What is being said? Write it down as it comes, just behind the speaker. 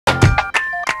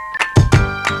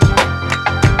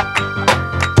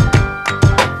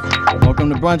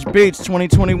to Brunch Beats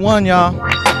 2021, y'all.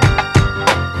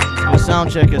 Let's get a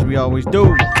sound check as we always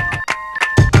do.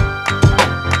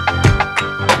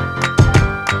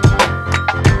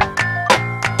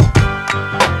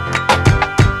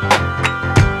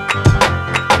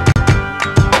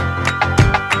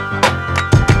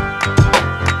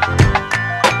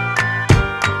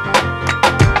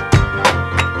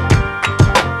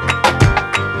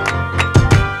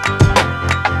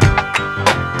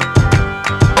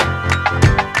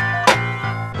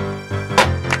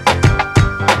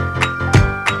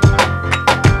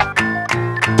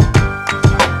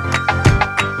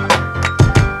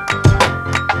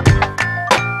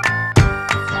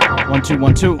 One, two,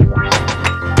 1, 2.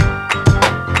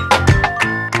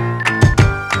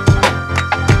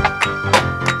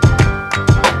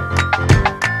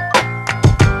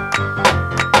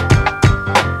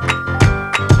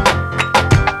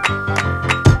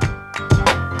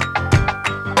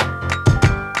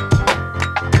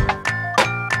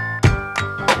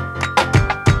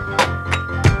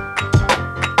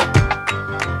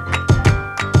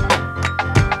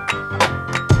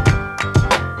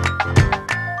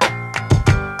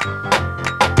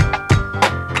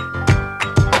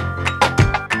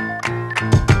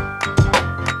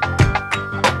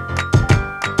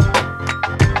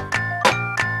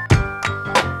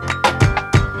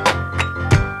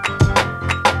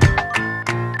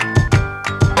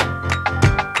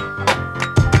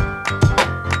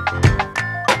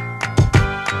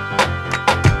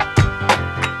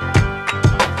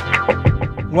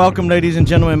 Welcome, ladies and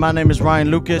gentlemen. My name is Ryan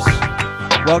Lucas.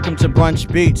 Welcome to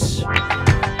Brunch Beats.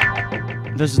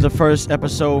 This is the first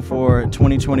episode for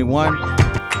 2021.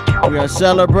 We are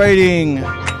celebrating.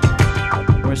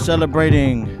 We're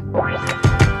celebrating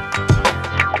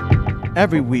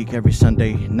every week, every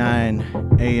Sunday,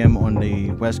 9 a.m. on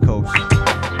the West Coast,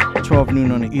 12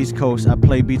 noon on the East Coast. I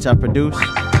play beats I produce.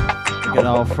 We got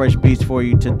all fresh beats for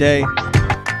you today,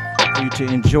 for you to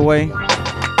enjoy.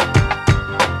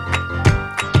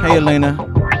 Hey, Elena.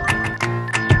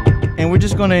 And we're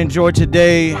just going to enjoy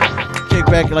today. Kick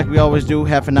back like we always do.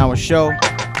 Half an hour show.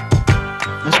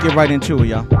 Let's get right into it,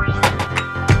 y'all.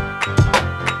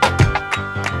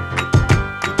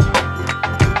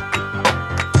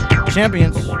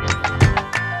 Champions.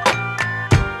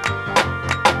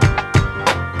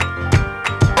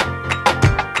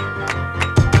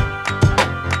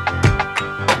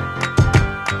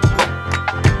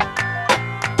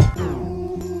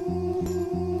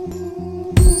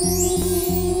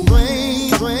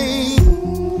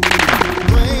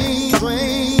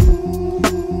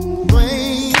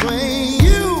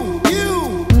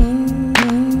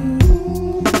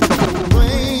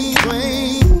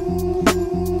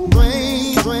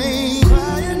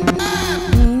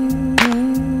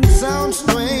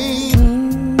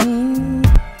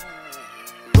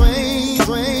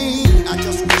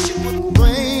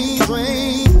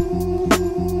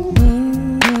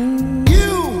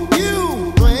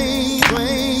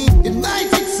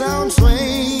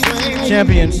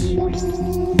 Champions.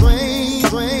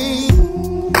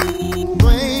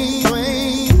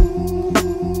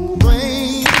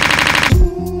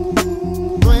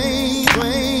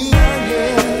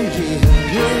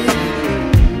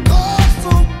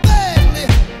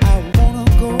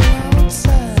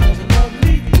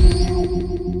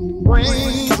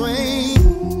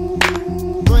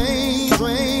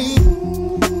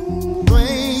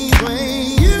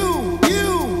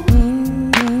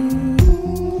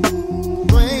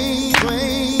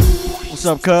 What's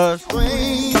up, cuz?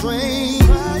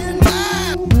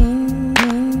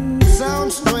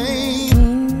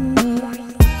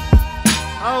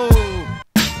 Oh.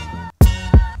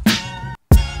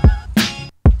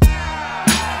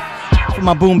 For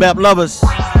my boom bap lovers.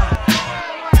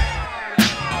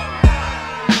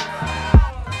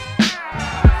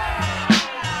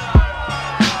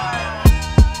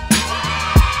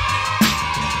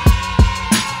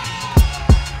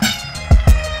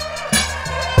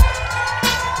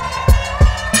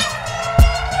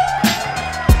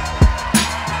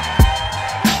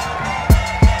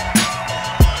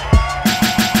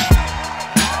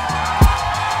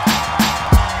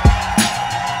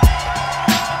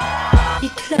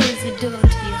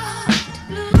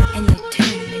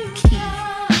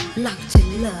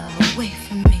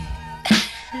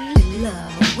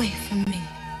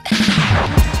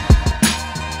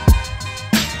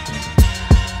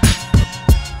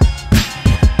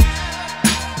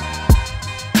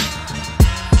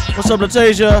 What's up,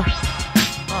 Latasia?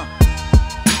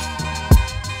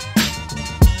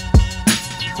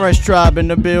 Fresh Tribe in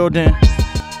the building.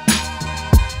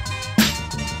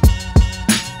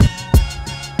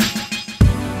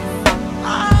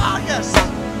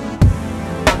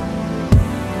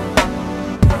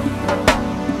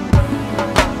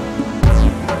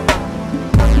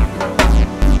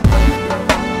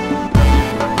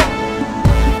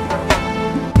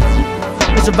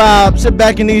 It's a vibe. Sit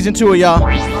back and ease into it,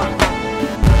 y'all.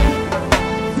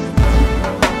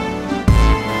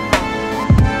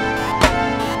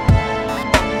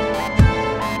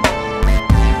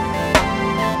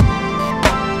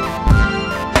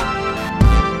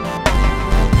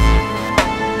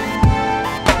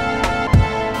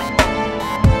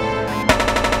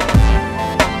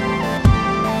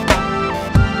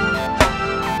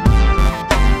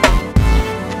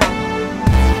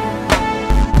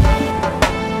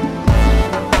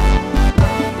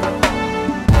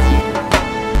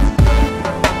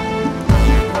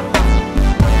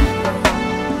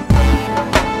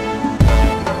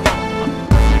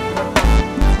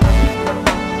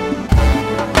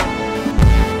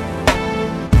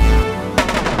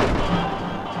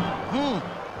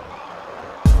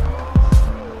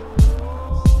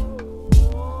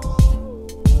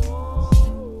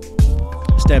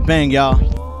 That bang, y'all.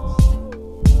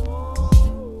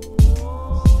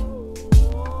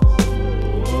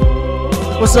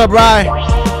 What's up, Rye?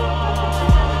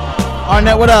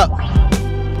 Arnett, what up?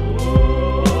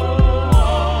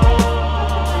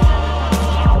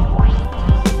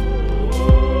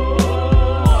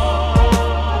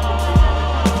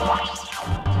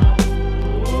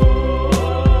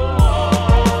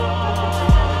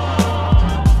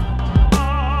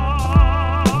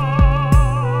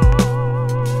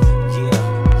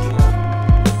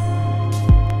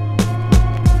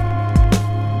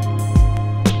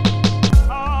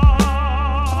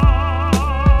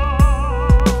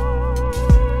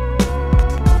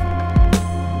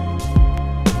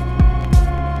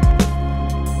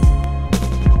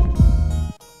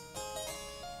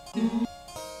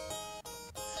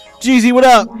 Jeezy, what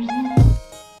up?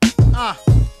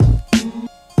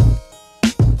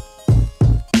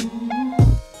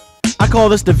 I call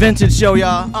this the vintage show,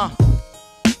 y'all.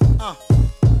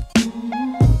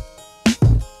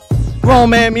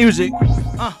 Grown man music.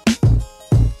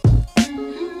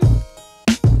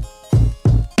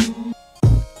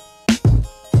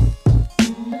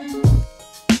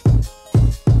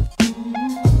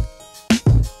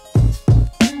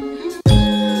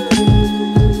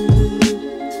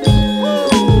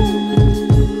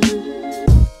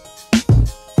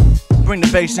 Bring the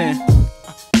bass in.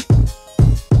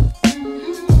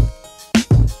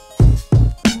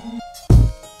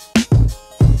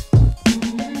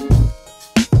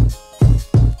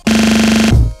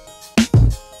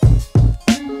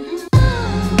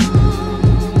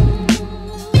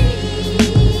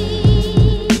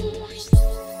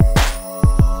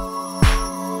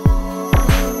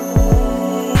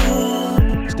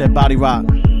 It's that body rock.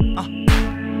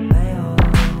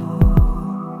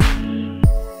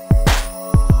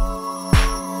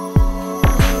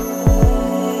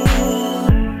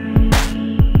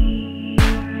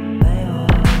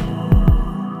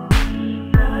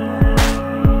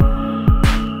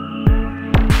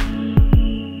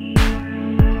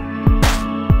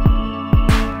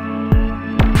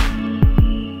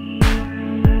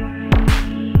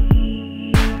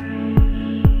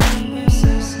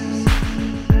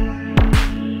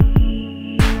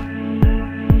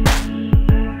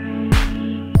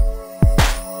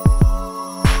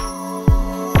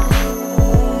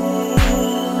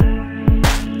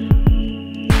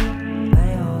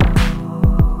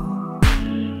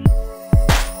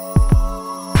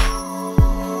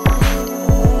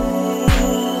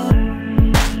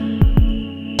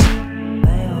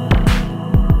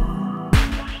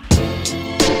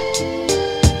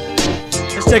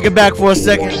 Take it back for a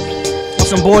second.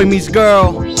 Some boy meets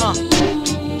girl.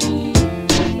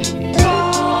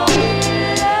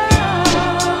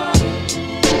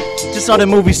 Just saw that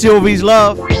movie Sylvie's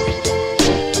Love.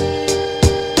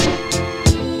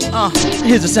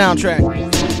 Here's the soundtrack.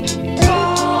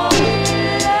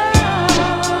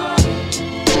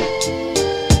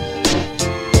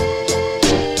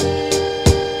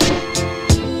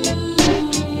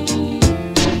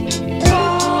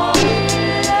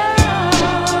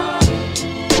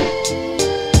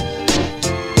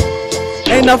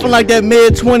 Ain't nothing like that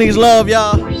mid-20s love,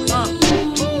 y'all.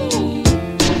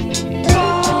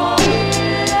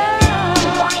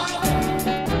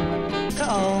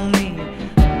 Call me.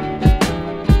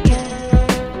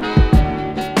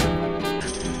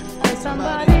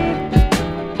 Somebody.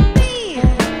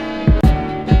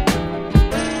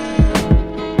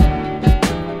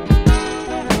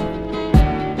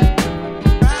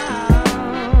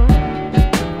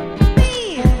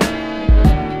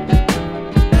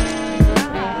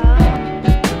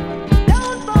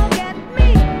 Don't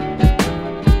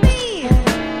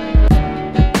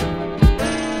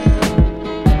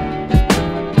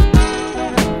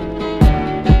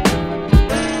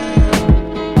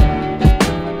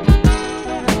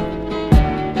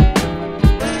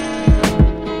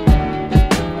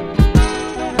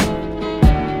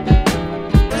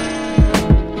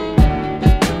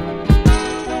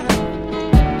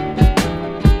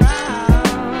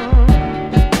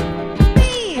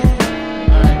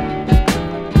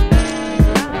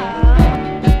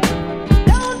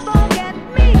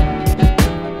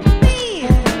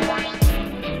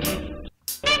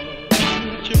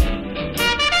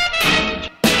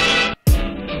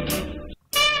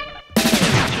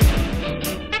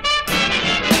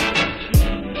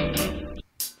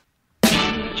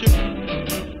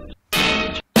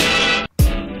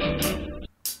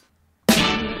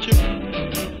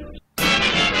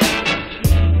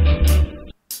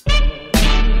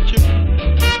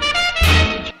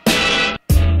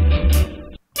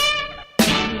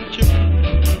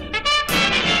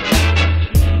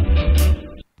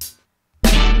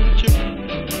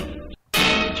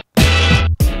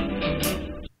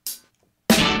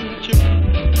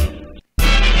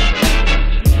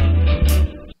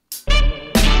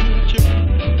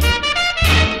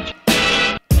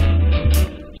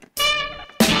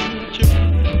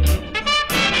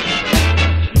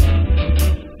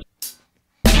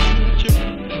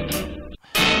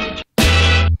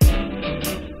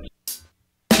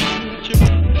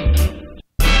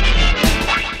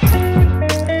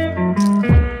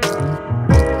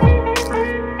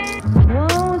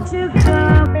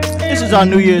is our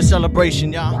New Year's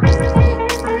celebration, y'all.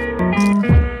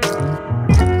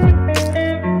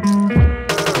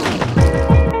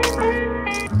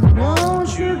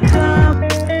 Won't you come?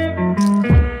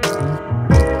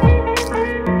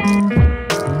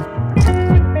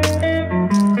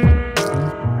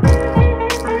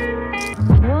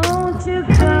 Won't you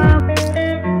come?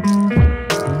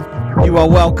 You are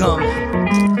welcome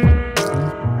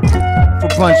for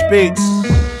Brunch Beats.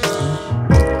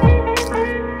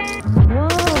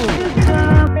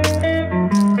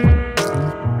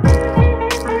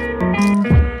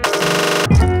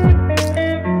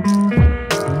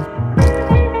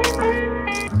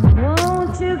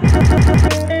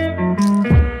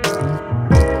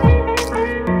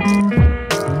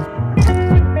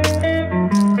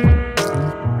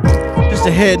 Just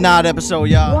a head nod episode,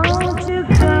 y'all.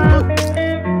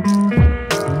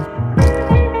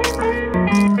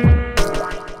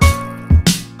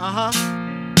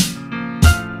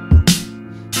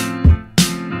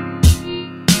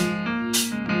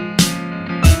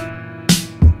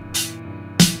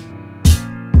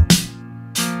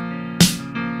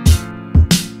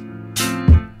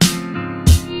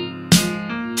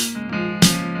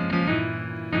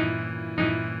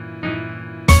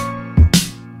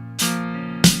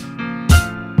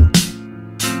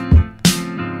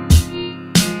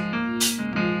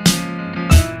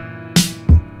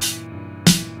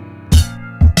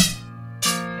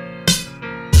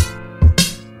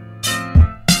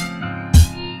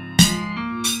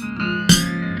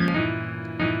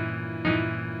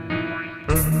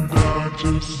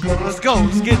 Let's go,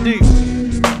 let's get deep.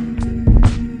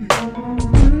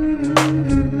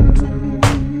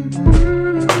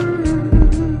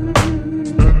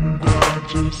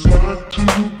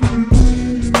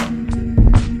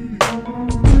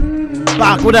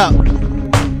 Bach, what up?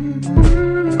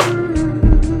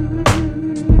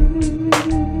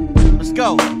 Let's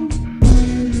go.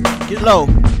 Get low.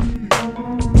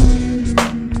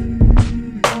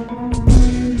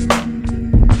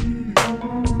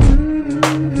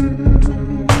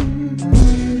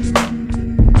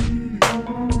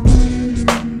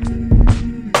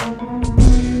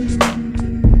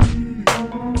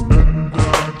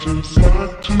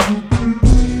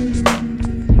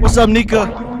 What's up, Nika?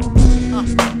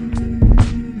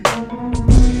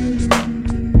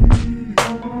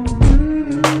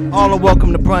 All are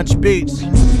welcome to Brunch Beats.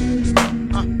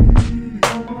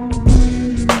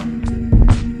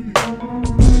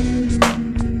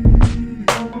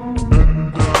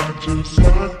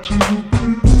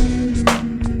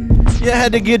 Yeah, I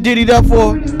had to get diddied up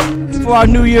for our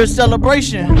New Year's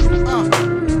celebration.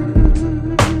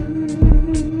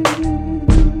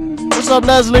 What's up,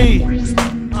 Leslie?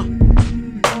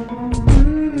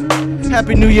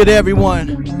 Happy New Year to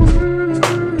everyone.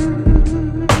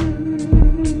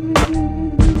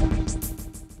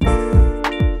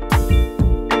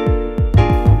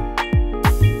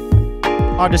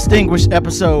 Our distinguished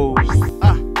episodes.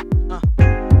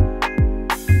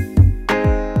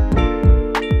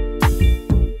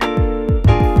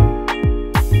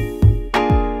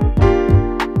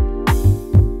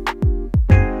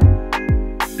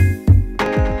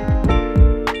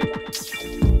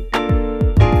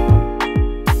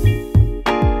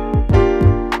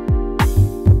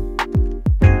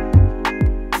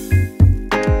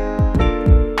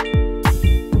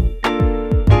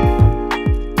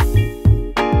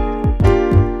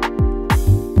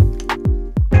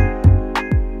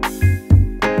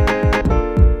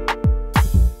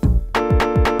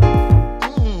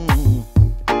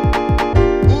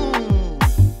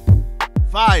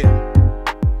 Fire.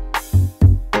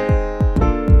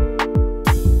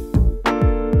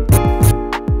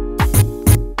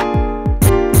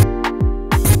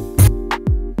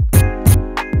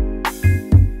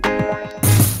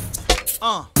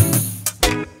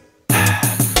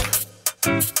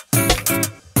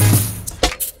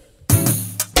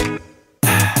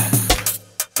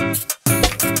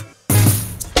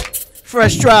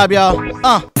 Fresh Tribe, y'all.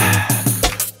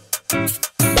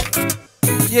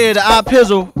 Yeah, the eye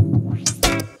pizzle.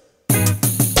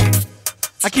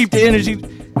 I keep the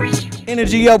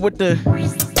energy up with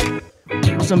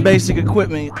some basic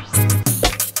equipment.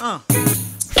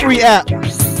 Free app.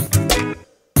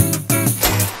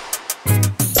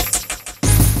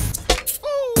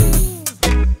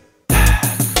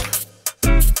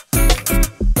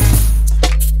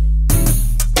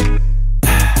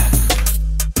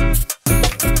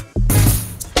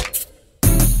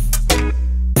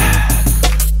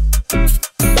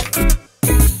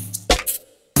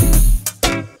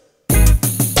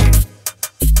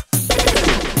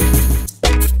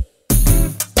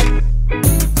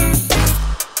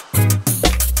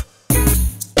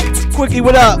 Ricky,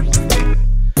 what up?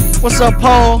 What's up,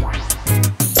 Paul?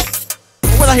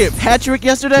 What I hear? Patrick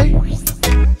yesterday?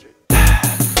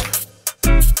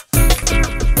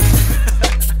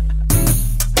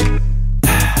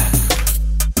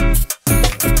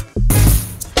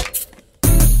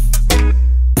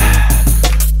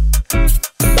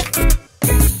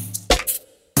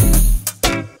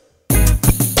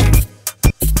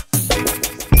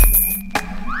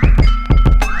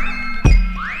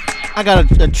 I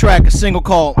got a track, a single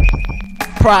called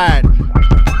Pride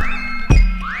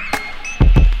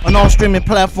on all streaming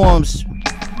platforms.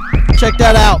 Check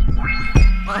that out.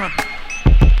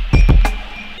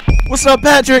 What's up,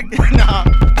 Patrick? Nah,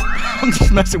 I'm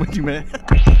just messing with you, man.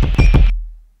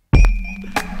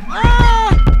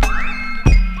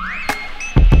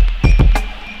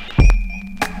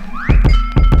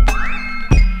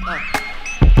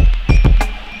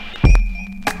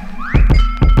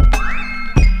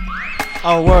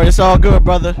 Oh, word, it's all good,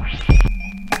 brother.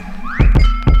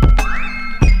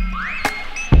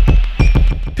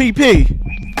 PP,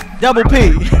 double P,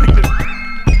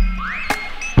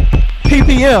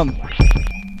 PPM.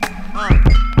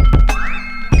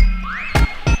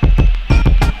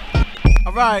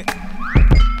 All right.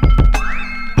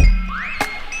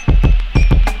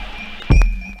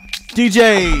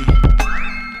 DJ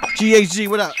GHG,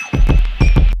 what up?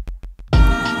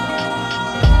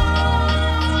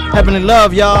 Heavenly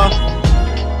love, y'all.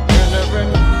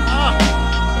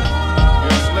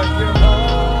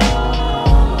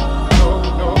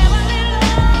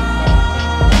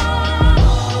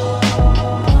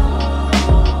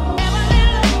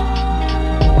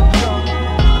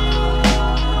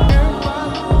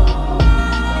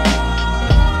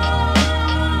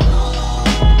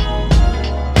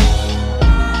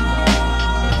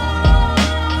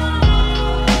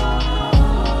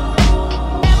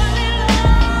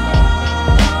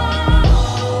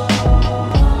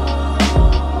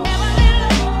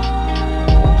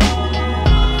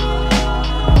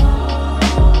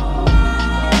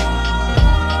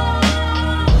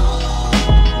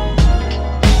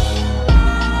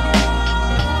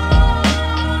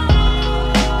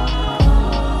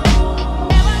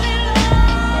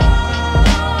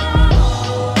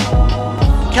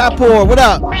 Kapoor, what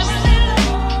up?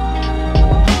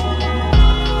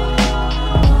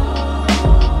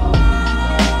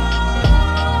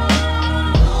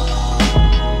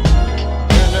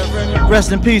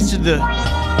 Rest in peace to the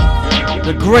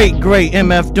great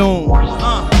MF Doom. I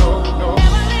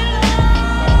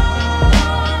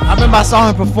remember I saw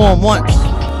him perform once.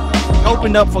 He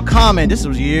opened up for Common. This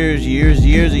was years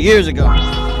ago.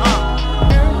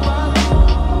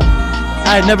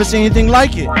 I had never seen anything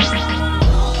like it.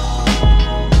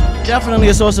 Definitely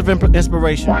a source of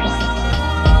inspiration.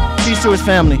 Peace to his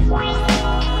family.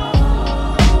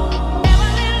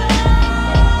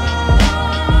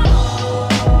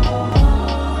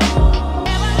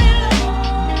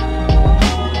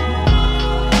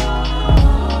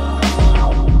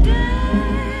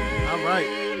 Alright.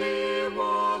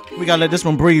 We gotta let this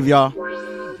one breathe, y'all.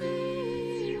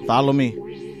 Follow me.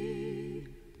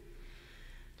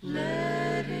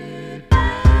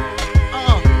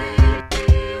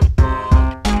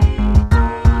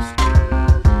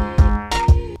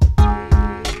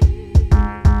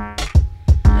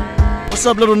 What's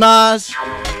up, Little Nas?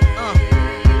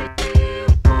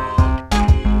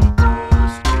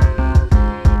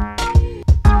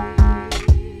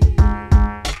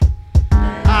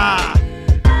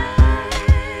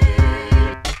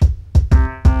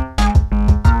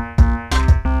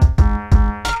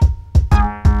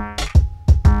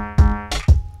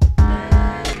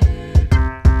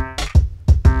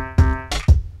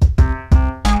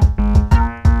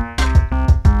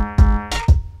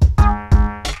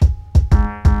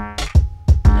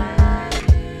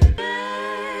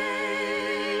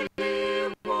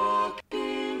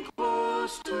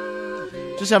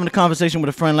 Just having a conversation with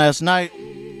a friend last night.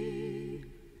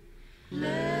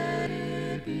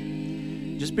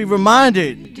 Just be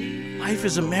reminded, life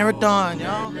is a marathon,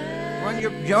 y'all.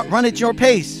 Run at your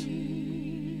pace.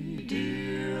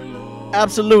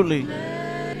 Absolutely.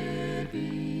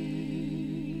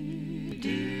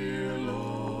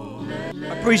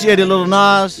 Appreciate it, Little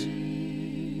Nas.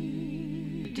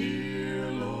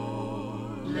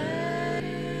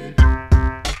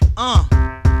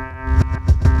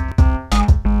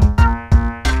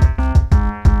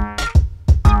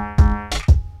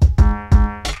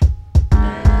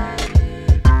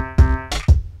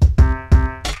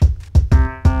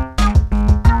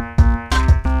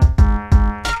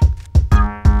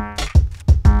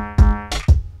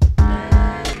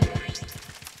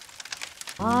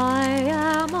 I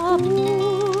am a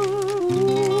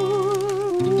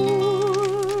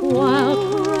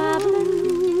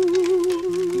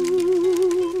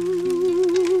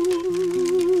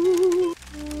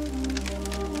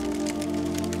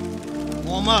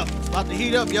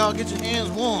up, y'all. Get your hands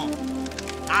warm.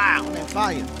 Ah, on that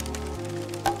fire.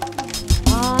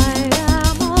 I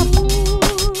am a fool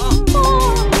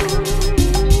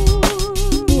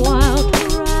while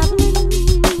traveling.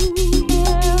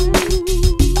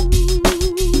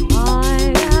 I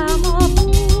am a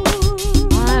fool.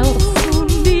 I'll soon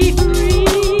be free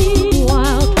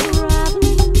while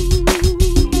traveling.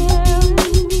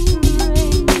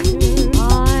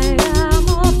 I am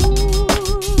a fool.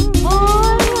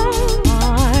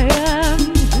 I am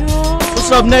joy.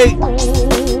 What's up, Nate?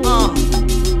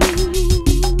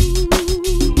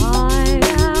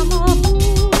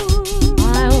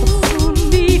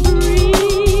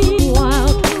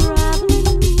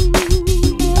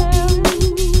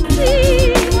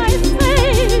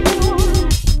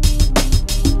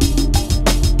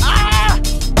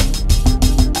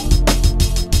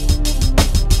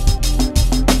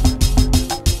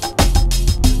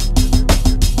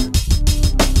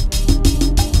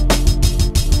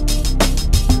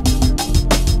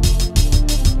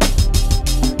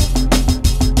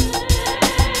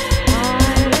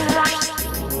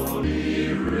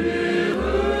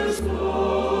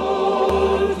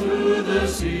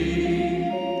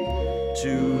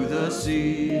 To the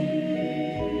sea.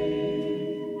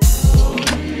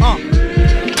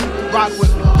 Rock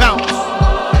with me. Bounce.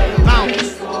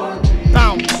 Bounce.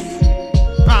 Bounce.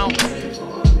 Bounce.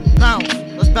 Bounce.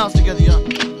 Let's bounce together, y'all.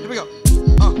 Here we go.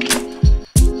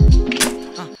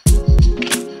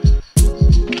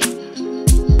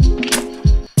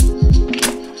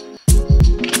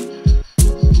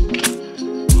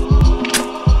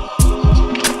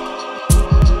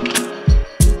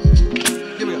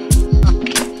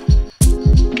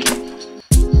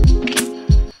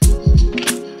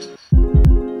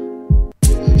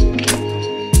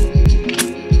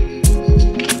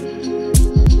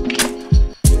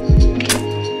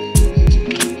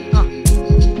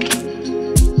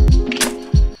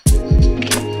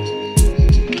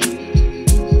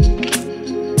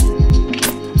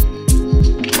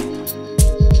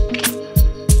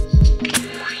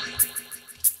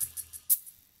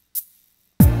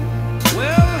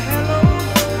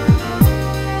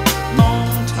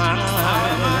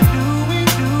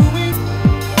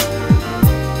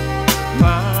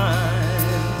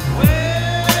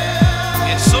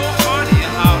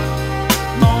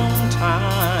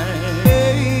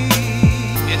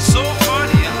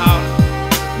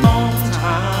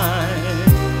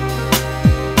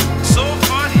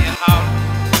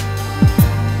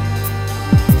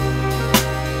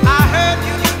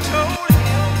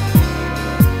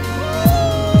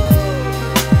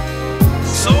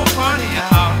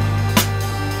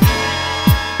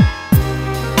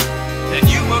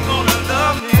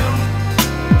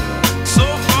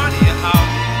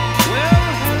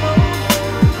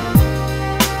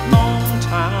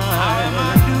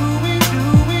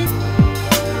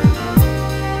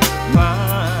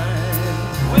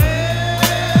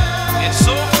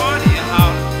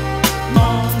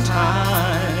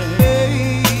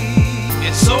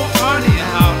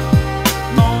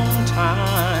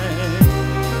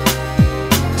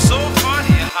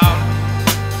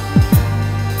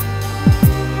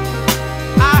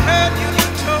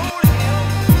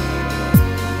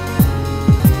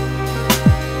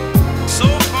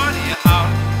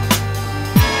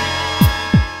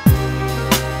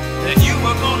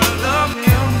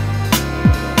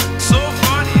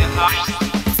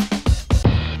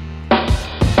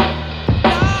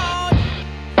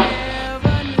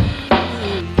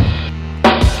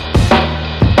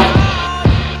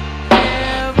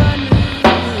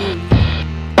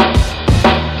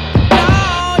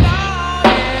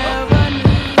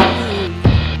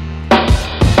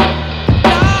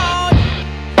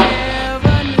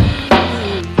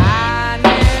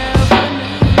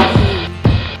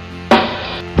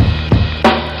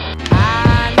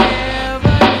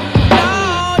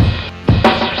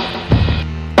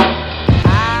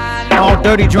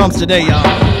 Dirty drums today,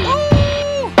 y'all.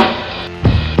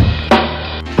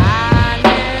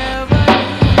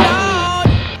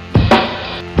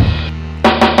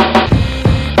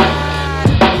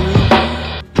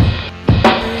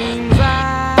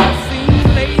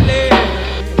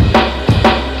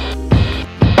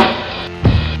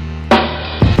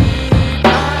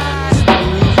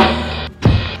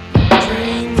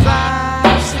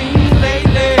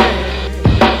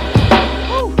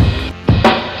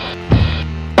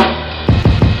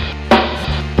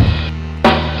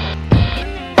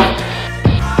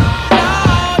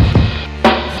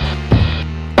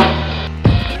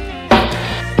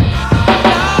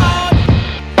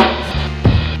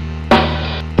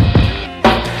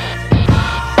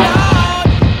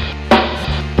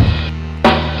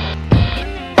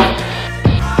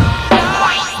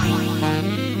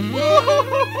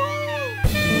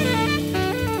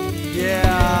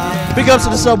 Big ups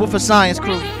to the Subwoofer Science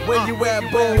crew. Where you at,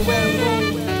 boom?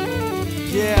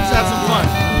 Yeah. Let's have some fun.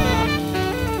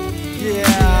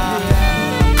 Yeah.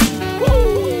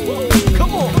 Woo.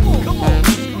 Come on.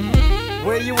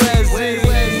 Where you at, Z?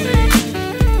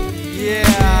 Yeah.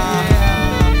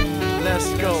 Let's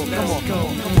go. Come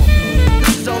on.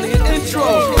 This is only an intro.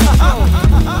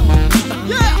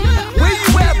 Yeah. Where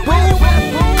you at, boom?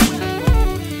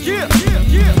 Yeah.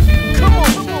 Come on.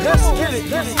 Let's get it.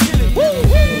 Woo.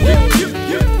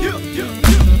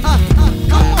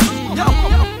 Come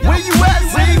on. Where you at,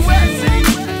 Z?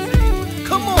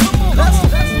 Come on. Let's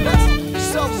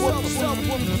subwoofer.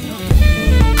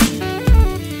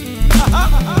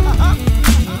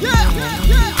 Yeah.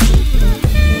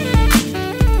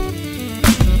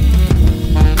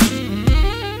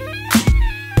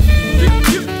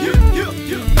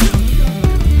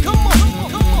 Come on.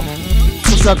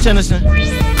 What's up, Tennyson?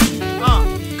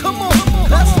 Come on.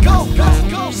 Let's go.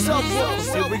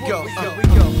 Subwoofer. Here we go.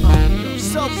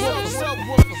 Subwoofer.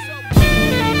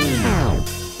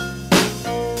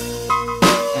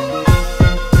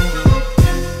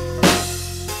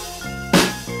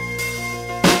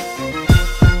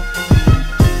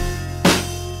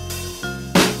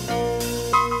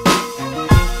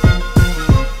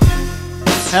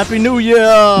 Happy New Year.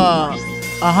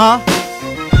 Uh-huh.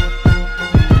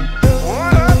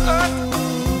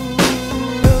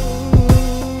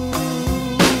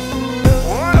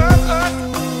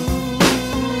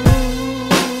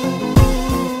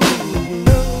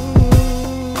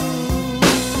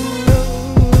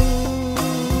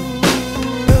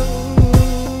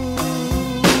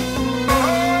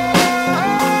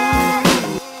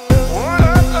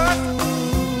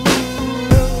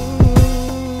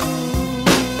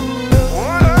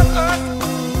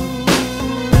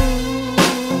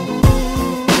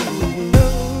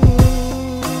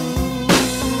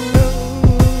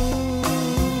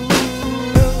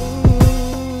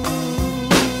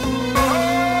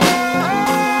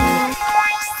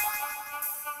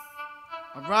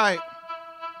 Right.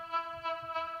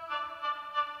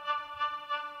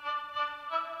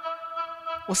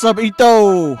 What's up,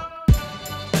 Ethos?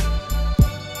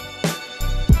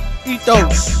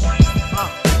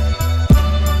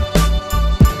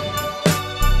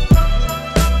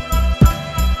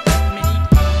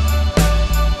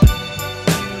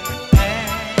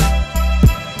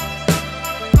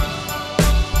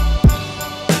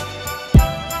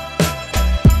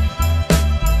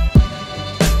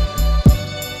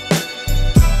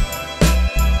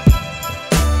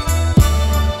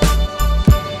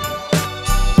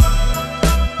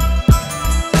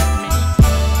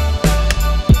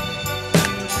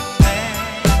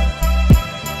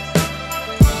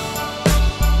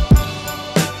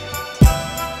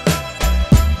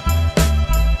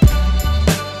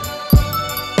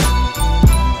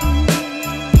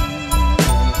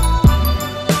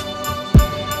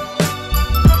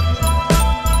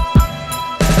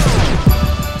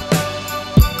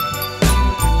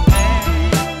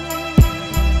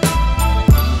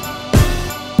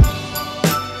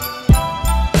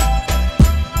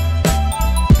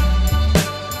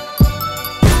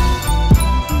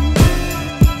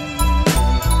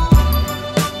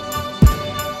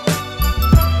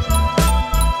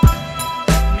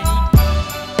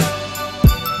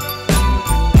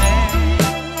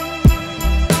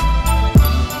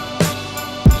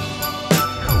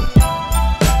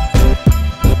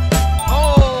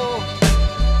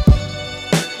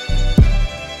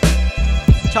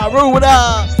 Taru, what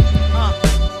up?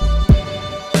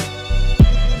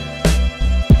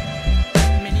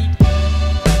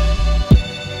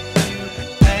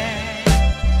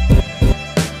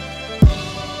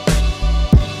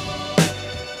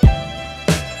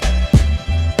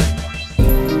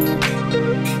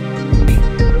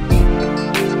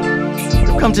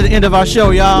 We've come to the end of our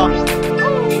show, y'all.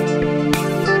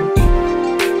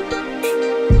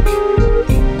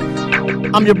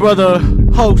 I'm your brother,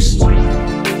 host,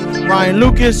 Ryan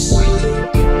Lucas,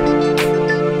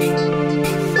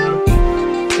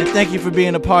 and thank you for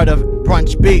being a part of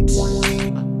Brunch Beats.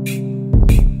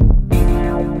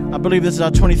 I believe this is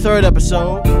our 23rd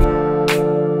episode,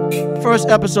 first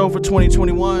episode for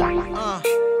 2021,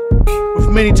 with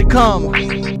many to come.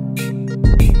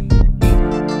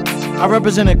 I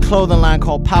represent a clothing line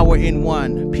called Power in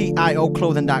One,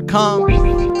 PIOclothing.com.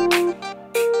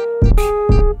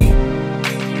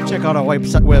 Check out our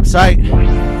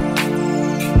website.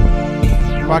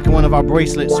 Rocking one of our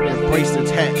bracelets. We have bracelets,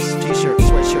 hats, t-shirts,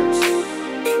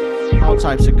 sweatshirts, all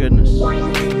types of goodness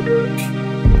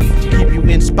to keep you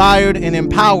inspired and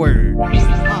empowered.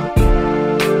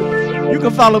 You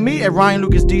can follow me at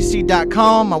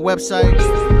ryanlucasdc.com, my website.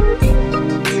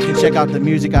 You can check out the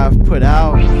music I've put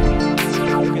out.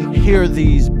 You can hear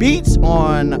these beats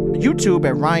on YouTube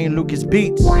at Ryan Lucas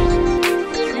Beats.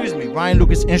 Excuse me, Ryan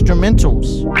Lucas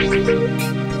Instrumentals.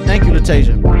 Thank you,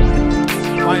 Latasia.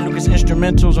 Ryan Lucas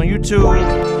Instrumentals on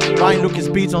YouTube. Ryan Lucas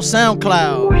Beats on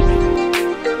SoundCloud.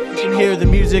 You can hear the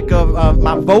music of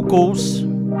my vocals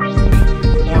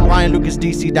on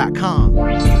ryanlucasdc.com.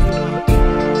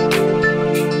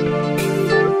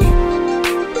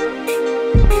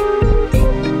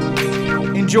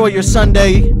 Enjoy your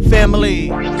Sunday, family.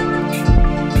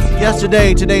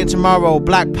 Yesterday, today, and tomorrow,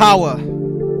 Black Power. We're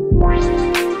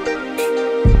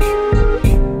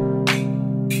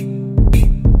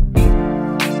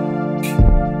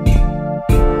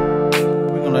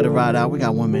gonna let it ride out. We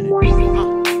got 1 minute.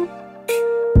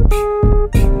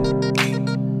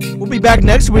 We'll be back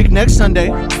next week, next Sunday.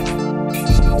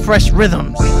 Fresh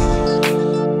rhythms.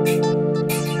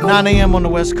 9 a.m. on the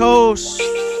West Coast.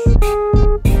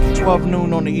 12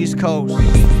 noon on the East Coast.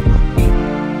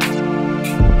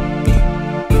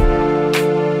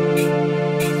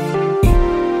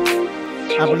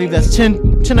 I believe that's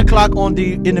 10 o'clock in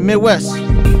the Midwest.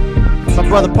 My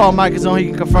brother Paul Mike is on, he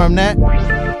can confirm that.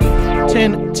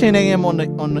 10 a.m.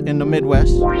 in the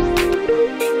Midwest.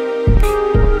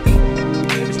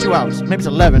 Maybe it's 2 hours. Maybe it's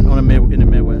 11 in the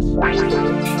Midwest.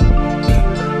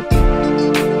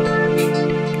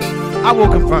 I will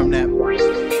confirm that.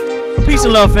 Peace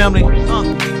and love, family.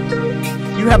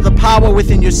 You have the power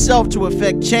within yourself to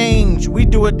affect change. We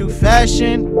do it through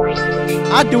fashion.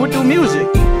 I do it through music.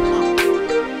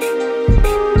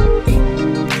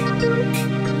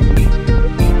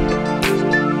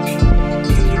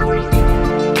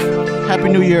 Happy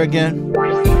New Year again.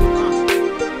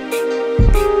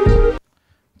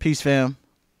 Peace, fam.